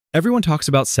Everyone talks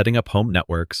about setting up home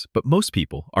networks, but most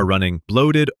people are running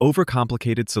bloated,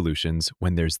 overcomplicated solutions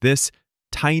when there's this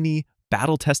tiny,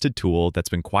 battle-tested tool that's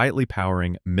been quietly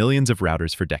powering millions of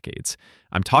routers for decades.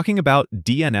 I'm talking about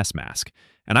Dnsmasq,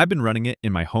 and I've been running it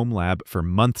in my home lab for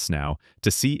months now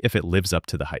to see if it lives up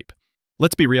to the hype.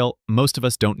 Let's be real, most of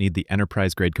us don't need the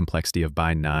enterprise-grade complexity of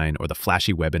Bind9 or the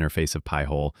flashy web interface of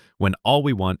Pi-hole when all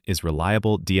we want is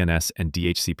reliable DNS and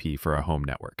DHCP for our home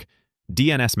network.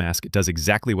 Dnsmasq does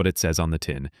exactly what it says on the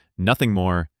tin, nothing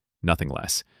more, nothing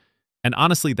less. And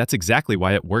honestly, that's exactly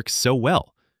why it works so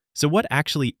well. So what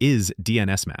actually is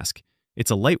Dnsmasq? It's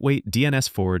a lightweight DNS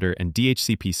forwarder and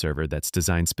DHCP server that's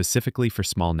designed specifically for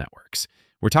small networks.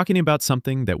 We're talking about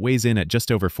something that weighs in at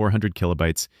just over 400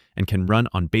 kilobytes and can run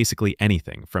on basically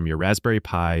anything from your Raspberry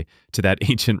Pi to that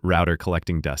ancient router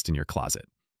collecting dust in your closet.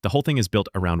 The whole thing is built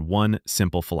around one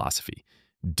simple philosophy: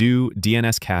 do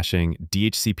DNS caching,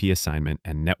 DHCP assignment,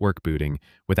 and network booting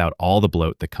without all the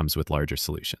bloat that comes with larger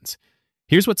solutions.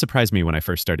 Here's what surprised me when I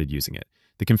first started using it.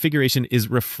 The configuration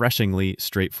is refreshingly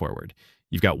straightforward.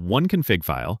 You've got one config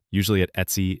file, usually at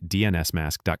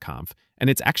etsy.dnsmasq.conf, and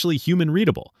it's actually human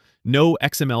readable. No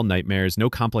XML nightmares, no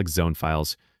complex zone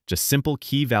files, just simple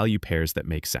key value pairs that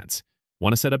make sense.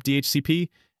 Want to set up DHCP?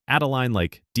 Add a line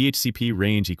like DHCP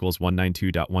range equals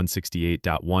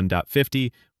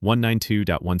 192.168.1.50,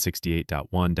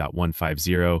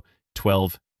 192.168.1.150,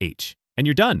 12H, and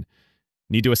you're done.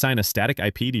 Need to assign a static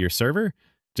IP to your server?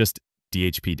 Just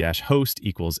dhp-host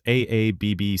equals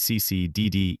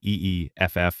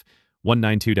AABBCCDDEEFF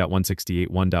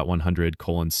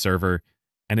 192.168.1.100:server,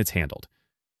 and it's handled.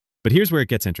 But here's where it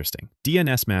gets interesting.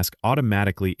 Dnsmasq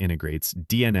automatically integrates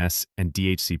DNS and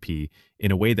DHCP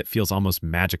in a way that feels almost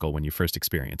magical when you first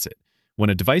experience it. When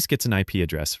a device gets an IP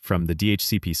address from the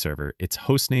DHCP server, its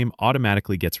hostname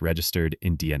automatically gets registered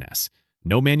in DNS.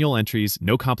 No manual entries,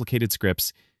 no complicated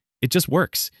scripts. It just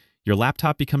works. Your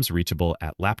laptop becomes reachable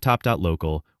at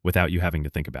laptop.local without you having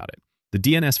to think about it. The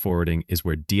DNS forwarding is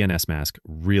where Dnsmasq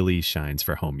really shines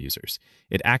for home users.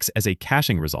 It acts as a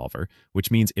caching resolver, which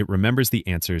means it remembers the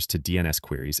answers to DNS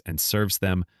queries and serves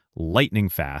them lightning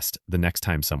fast the next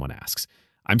time someone asks.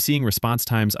 I'm seeing response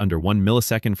times under 1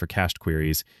 millisecond for cached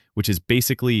queries, which is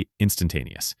basically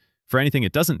instantaneous. For anything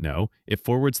it doesn't know, it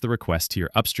forwards the request to your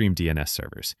upstream DNS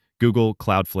servers, Google,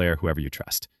 Cloudflare, whoever you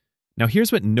trust. Now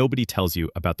here's what nobody tells you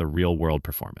about the real-world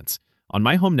performance. On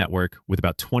my home network, with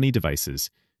about 20 devices,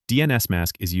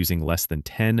 Dnsmasq is using less than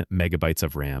 10 megabytes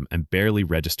of RAM and barely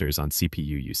registers on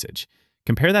CPU usage.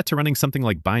 Compare that to running something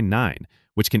like Bind9,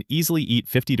 which can easily eat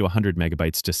 50 to 100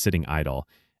 megabytes just sitting idle,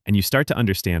 and you start to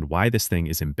understand why this thing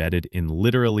is embedded in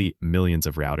literally millions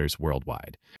of routers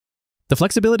worldwide. The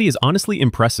flexibility is honestly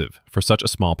impressive for such a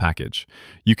small package.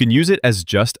 You can use it as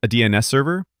just a DNS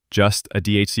server, just a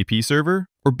DHCP server,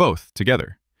 or both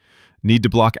together. Need to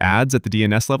block ads at the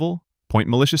DNS level? Point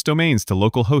malicious domains to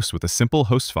local hosts with a simple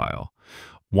host file.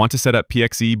 Want to set up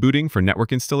PXE booting for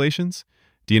network installations?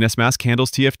 Dnsmasq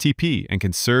handles TFTP and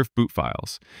can serve boot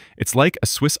files. It's like a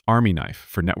Swiss Army knife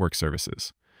for network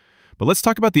services. But let's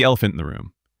talk about the elephant in the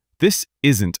room. This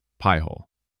isn't Pi-hole.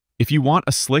 If you want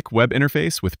a slick web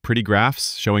interface with pretty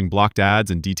graphs showing blocked ads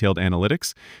and detailed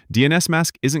analytics,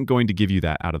 Dnsmasq isn't going to give you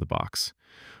that out of the box.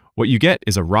 What you get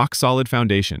is a rock-solid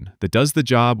foundation that does the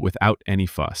job without any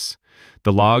fuss.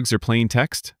 The logs are plain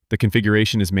text, the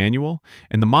configuration is manual,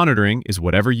 and the monitoring is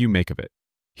whatever you make of it.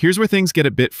 Here's where things get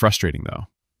a bit frustrating, though.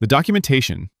 The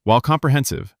documentation, while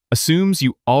comprehensive, assumes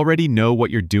you already know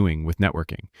what you're doing with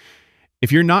networking.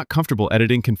 If you're not comfortable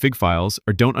editing config files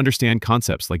or don't understand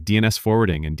concepts like DNS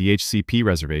forwarding and DHCP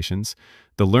reservations,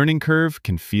 the learning curve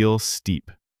can feel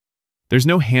steep. There's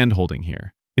no hand-holding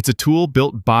here. It's a tool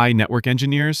built by network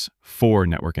engineers for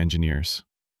network engineers.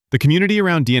 The community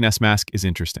around Dnsmasq is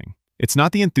interesting. It's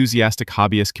not the enthusiastic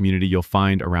hobbyist community you'll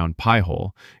find around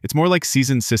Pi-hole. It's more like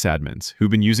seasoned sysadmins who've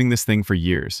been using this thing for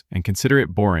years and consider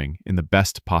it boring in the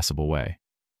best possible way.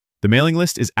 The mailing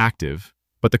list is active,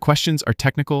 but the questions are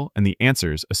technical and the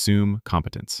answers assume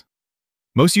competence.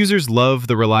 Most users love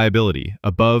the reliability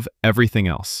above everything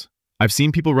else. I've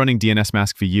seen people running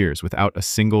Dnsmasq for years without a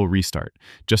single restart,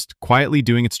 just quietly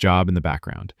doing its job in the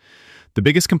background. The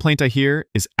biggest complaint I hear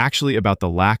is actually about the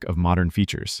lack of modern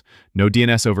features. No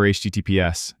DNS over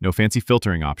HTTPS, no fancy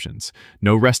filtering options,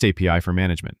 no REST API for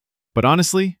management. But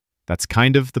honestly, that's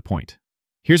kind of the point.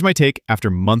 Here's my take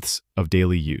after months of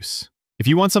daily use. If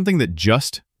you want something that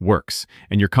just works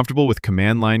and you're comfortable with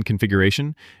command line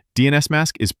configuration,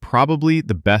 Dnsmasq is probably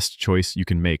the best choice you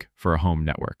can make for a home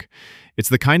network. It's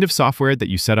the kind of software that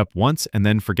you set up once and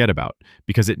then forget about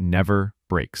because it never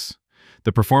breaks.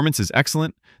 The performance is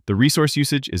excellent, the resource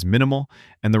usage is minimal,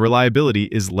 and the reliability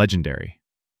is legendary.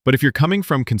 But if you're coming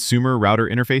from consumer router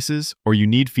interfaces or you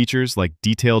need features like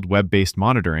detailed web-based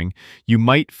monitoring, you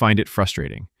might find it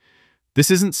frustrating. This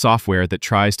isn't software that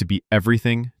tries to be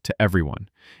everything to everyone.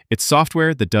 It's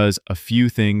software that does a few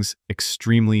things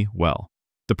extremely well.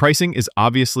 The pricing is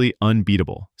obviously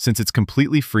unbeatable since it's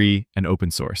completely free and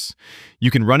open source. You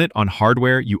can run it on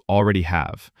hardware you already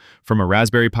have, from a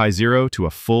Raspberry Pi Zero to a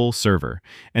full server,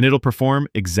 and it'll perform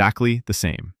exactly the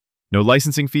same. No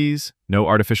licensing fees, no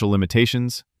artificial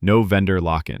limitations, no vendor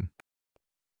lock-in.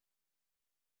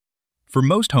 For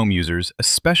most home users,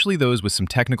 especially those with some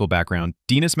technical background,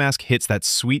 Dnsmasq hits that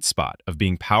sweet spot of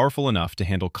being powerful enough to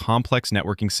handle complex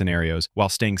networking scenarios while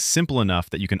staying simple enough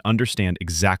that you can understand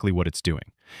exactly what it's doing.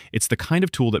 It's the kind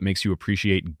of tool that makes you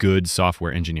appreciate good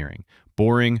software engineering,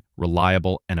 boring,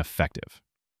 reliable, and effective.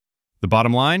 The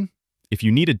bottom line? If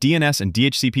you need a DNS and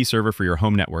DHCP server for your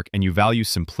home network and you value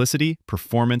simplicity,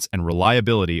 performance, and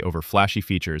reliability over flashy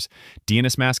features,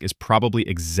 Dnsmasq is probably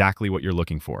exactly what you're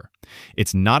looking for.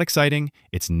 It's not exciting,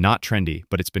 it's not trendy,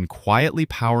 but it's been quietly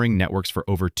powering networks for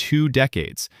over 2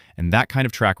 decades, and that kind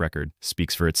of track record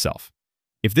speaks for itself.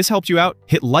 If this helped you out,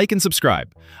 hit like and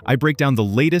subscribe. I break down the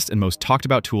latest and most talked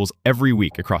about tools every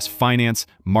week across finance,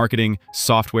 marketing,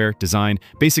 software, design,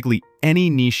 basically any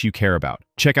niche you care about.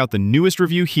 Check out the newest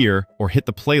review here or hit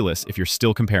the playlist if you're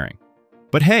still comparing.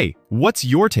 But hey, what's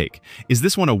your take? Is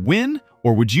this one a win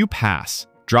or would you pass?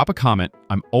 Drop a comment.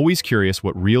 I'm always curious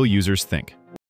what real users think.